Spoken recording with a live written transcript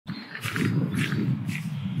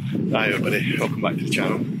Hi everybody, welcome back to the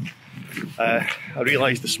channel. I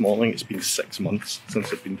realised this morning it's been 6 months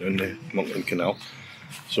since I've been down the Monkland Canal,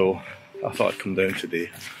 so I thought I'd come down today,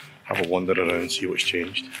 have a wander around, see what's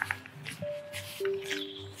changed.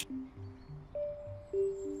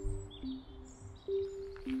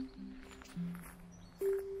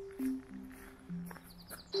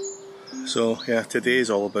 So yeah, today is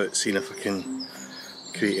all about seeing if I can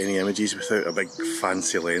create any images without a big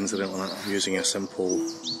fancy lens or anything like that. I'm using a simple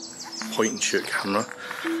point and shoot camera,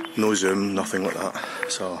 no zoom, nothing like that.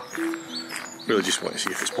 So really just want to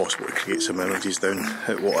see if it's possible to create some images down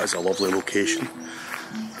at what is a lovely location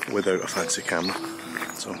without a fancy camera.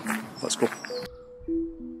 So let's go.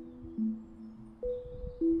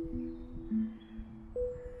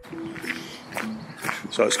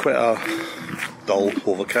 So it's quite a dull,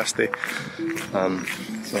 overcast day, so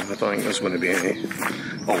I don't think there's going to be any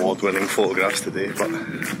award-winning photographs today, but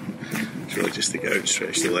it's really just to get out and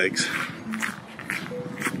stretch the legs.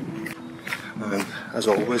 And as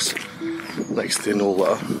always, next to no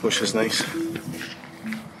litter, which is nice.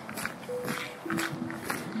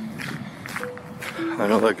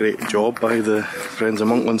 Another great job by the friends of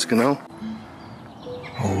Monkland Canal.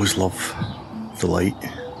 Always love the light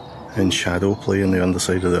and shadow play on the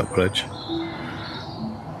underside of that bridge.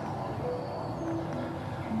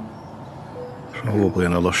 Probably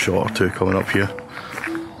another shot or two coming up here.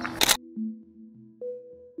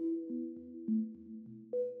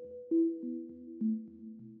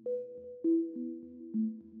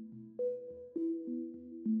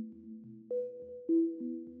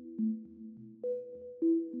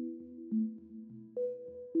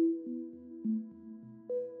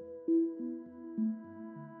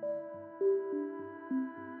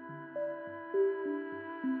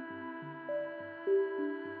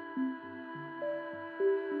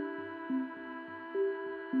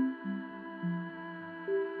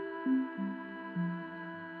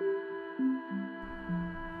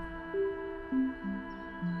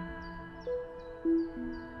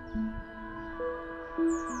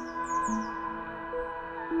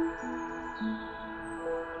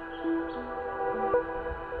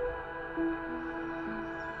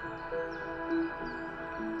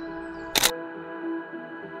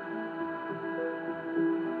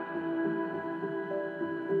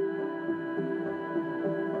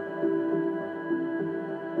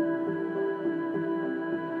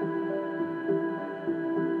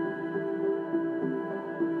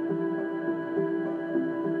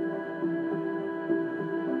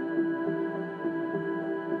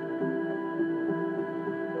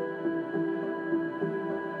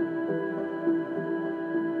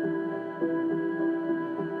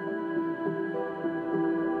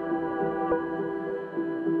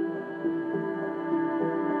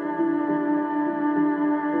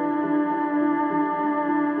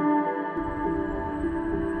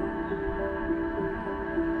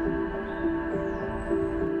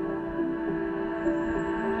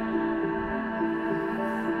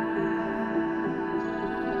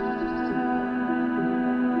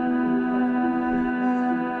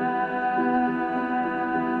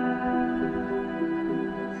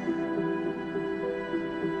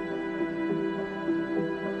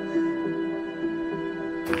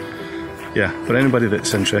 Yeah, for anybody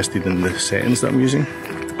that's interested in the settings that I'm using,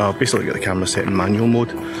 I've basically got the camera set in manual mode,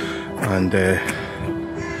 and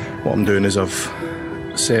what I'm doing is I've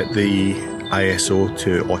set the ISO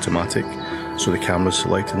to automatic, so the camera's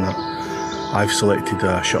selecting that. I've selected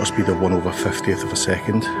a shutter speed of 1/50th of a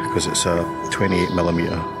second because it's a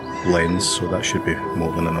 28mm lens, so that should be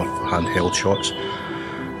more than enough for handheld shots.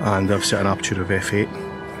 And I've set an aperture of f8,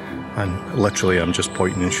 and literally I'm just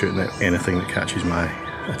pointing and shooting at anything that catches my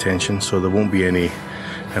attention, so there won't be any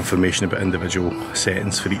information about individual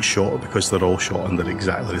settings for each shot because they're all shot under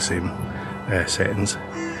exactly the same settings.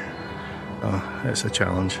 It's a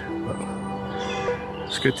challenge, but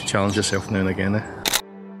it's good to challenge yourself now and again, eh?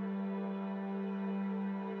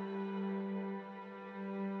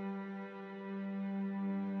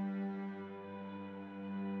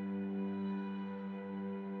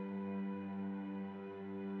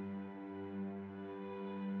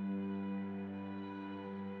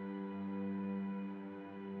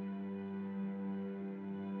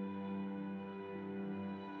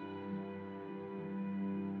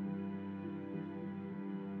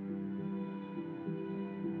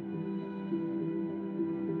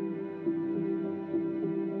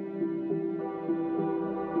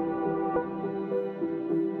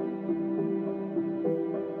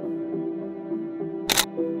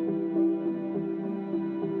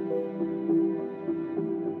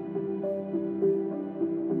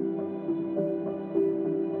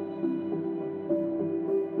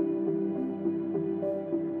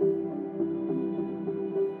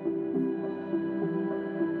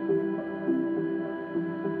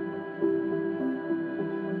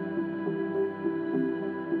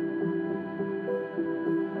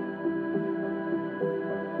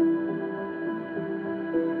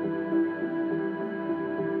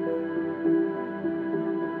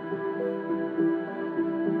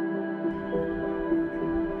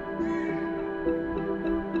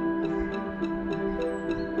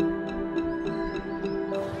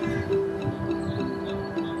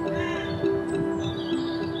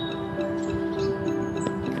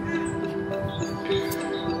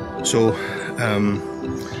 So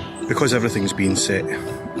because everything's been set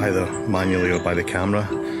either manually or by the camera,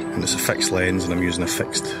 and it's a fixed lens and I'm using a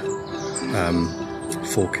fixed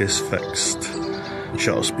focus, fixed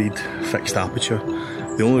shutter speed, fixed aperture,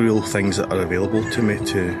 the only real things that are available to me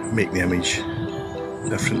to make the image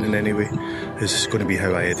different in any way is going to be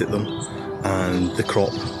how I edit them and the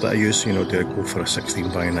crop that I use. You know, do I go for a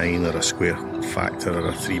 16:9 or a square factor or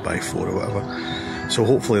a 3:4 or whatever. So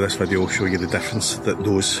hopefully this video will show you the difference that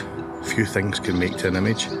those few things can make to an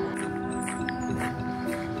image.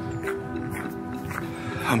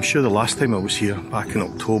 I'm sure the last time I was here, back in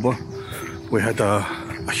October, we had a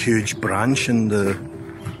huge branch in the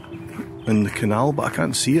canal, but I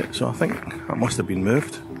can't see it, so I think that must have been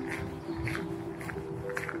moved.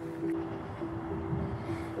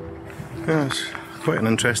 Yeah, it's quite an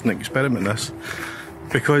interesting experiment, this.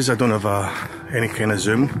 Because I don't have any kind of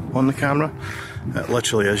zoom on the camera, it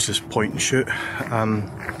literally is just point and shoot.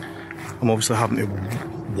 I'm obviously having to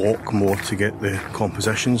walk more to get the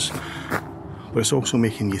compositions, but it's also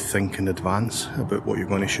making you think in advance about what you're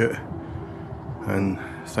going to shoot. And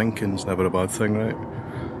thinking's never a bad thing, right?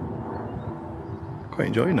 Quite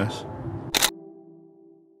enjoying this.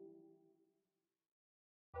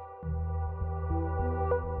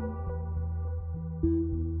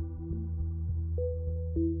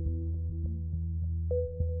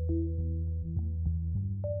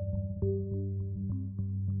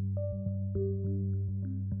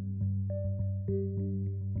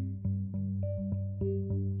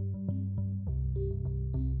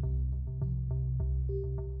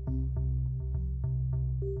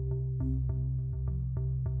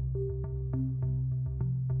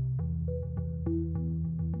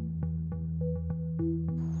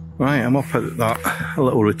 Right, I'm up at that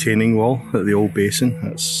little retaining wall at the old basin.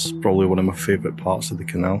 That's probably one of my favourite parts of the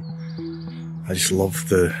canal. I just love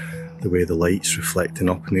the way the light's reflecting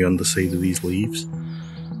up on the underside of these leaves,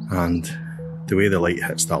 and the way the light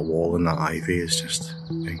hits that wall and that ivy is just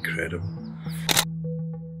incredible.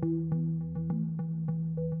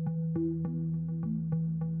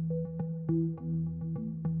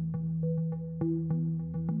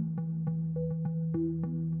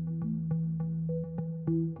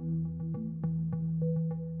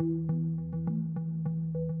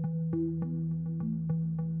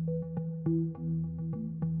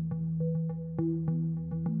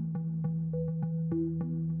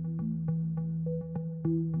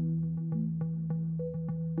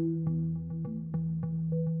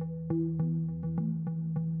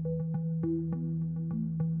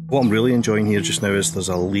 What I'm really enjoying here just now is there's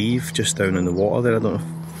a leaf just down in the water there. I don't know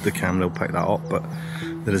if the camera will pick that up, but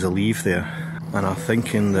there is a leaf there. And I'm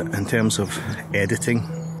thinking that in terms of editing,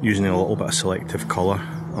 using a little bit of selective colour,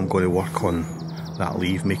 I'm going to work on that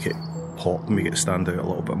leaf, make it pop, make it stand out a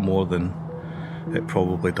little bit more than it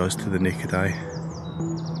probably does to the naked eye.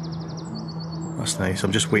 That's nice.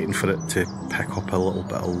 I'm just waiting for it to pick up a little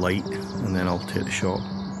bit of light and then I'll take the shot.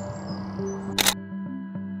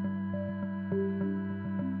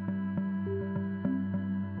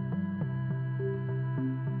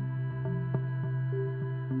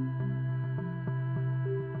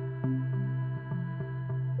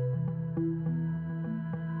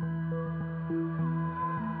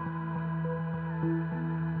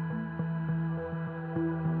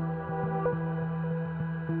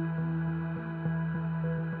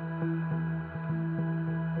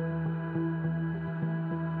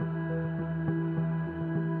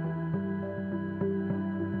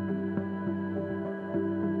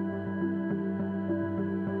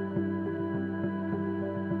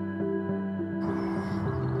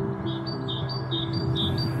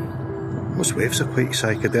 Those waves are quite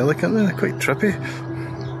psychedelic, aren't they? They're quite trippy.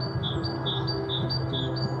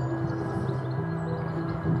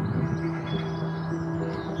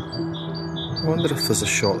 I wonder if there's a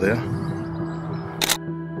shot there.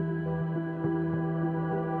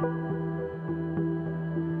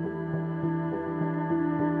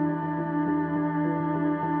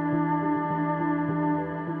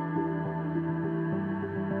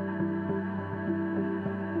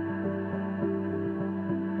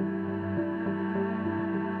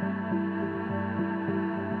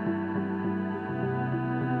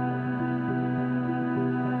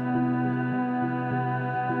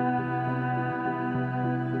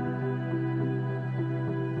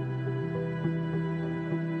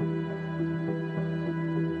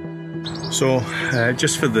 So,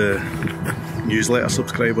 just for the newsletter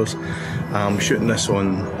subscribers, I'm shooting this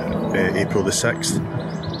on April the 6th,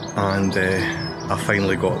 and I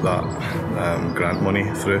finally got that grant money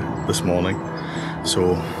through this morning.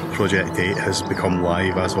 So Project 8 has become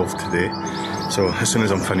live as of today. So as soon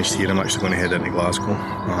as I'm finished here, I'm actually going to head into Glasgow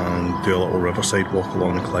and do a little riverside walk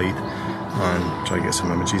along the Clyde and try and get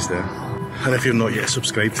some images there. And if you're not yet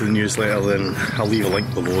subscribed to the newsletter, then I'll leave a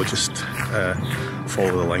link below. Just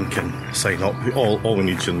follow the link and sign up. All we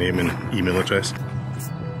need is your name and email address.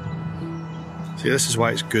 See, this is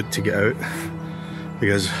why it's good to get out,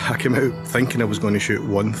 because I came out thinking I was going to shoot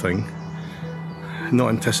one thing, not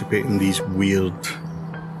anticipating these weird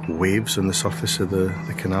waves on the surface of the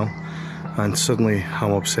canal, and suddenly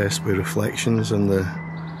I'm obsessed with reflections and the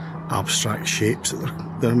abstract shapes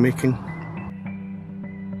that they're making.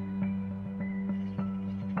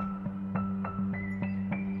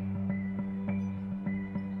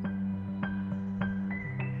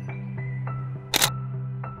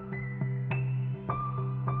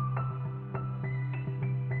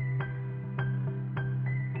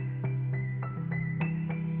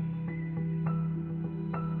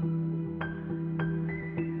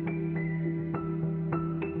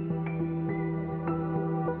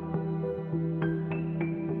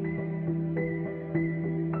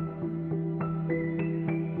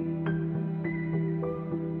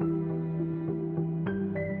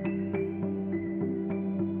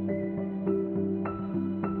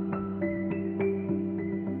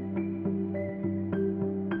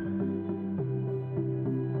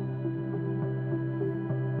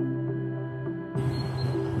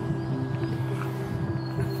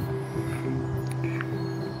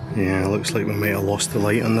 Yeah, looks like we might have lost the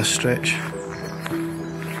light on this stretch.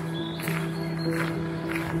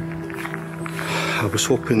 I was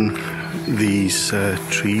hoping these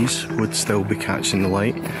trees would still be catching the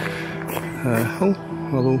light. Oh,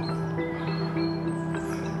 hello.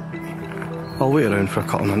 I'll wait around for a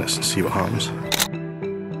couple of minutes and see what happens.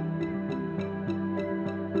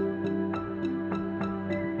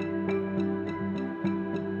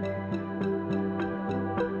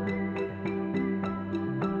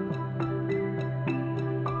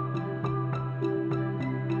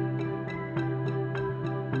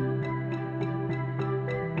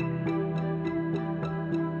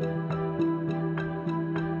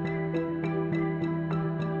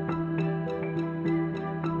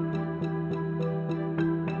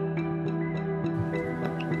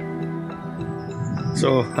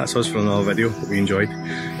 So that's us for another video. Hope you enjoyed.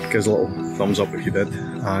 Give us a little thumbs up if you did,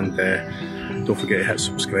 and don't forget to hit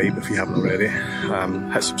subscribe if you haven't already.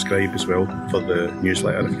 Hit subscribe as well for the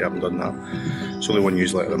newsletter if you haven't done that. It's only one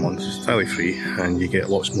newsletter a month, it's entirely free, and you get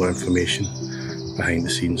lots more information, behind the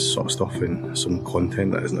scenes sort of stuff, and some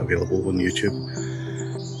content that isn't available on YouTube.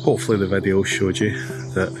 Hopefully the video showed you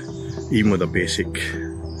that even with a basic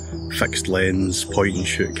fixed lens point and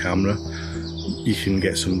shoot camera, you can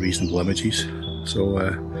get some reasonable images. So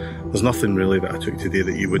there's nothing really that I took today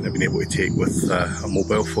that you wouldn't have been able to take with a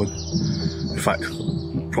mobile phone. In fact,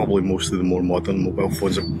 probably most of the more modern mobile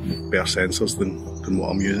phones have better sensors than what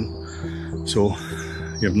I'm using. So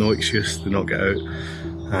you have no excuse to not get out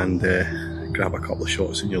and grab a couple of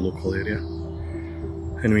shots in your local area.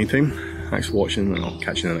 In the meantime, thanks for watching, and I'll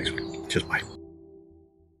catch you in the next one. Cheers, bye.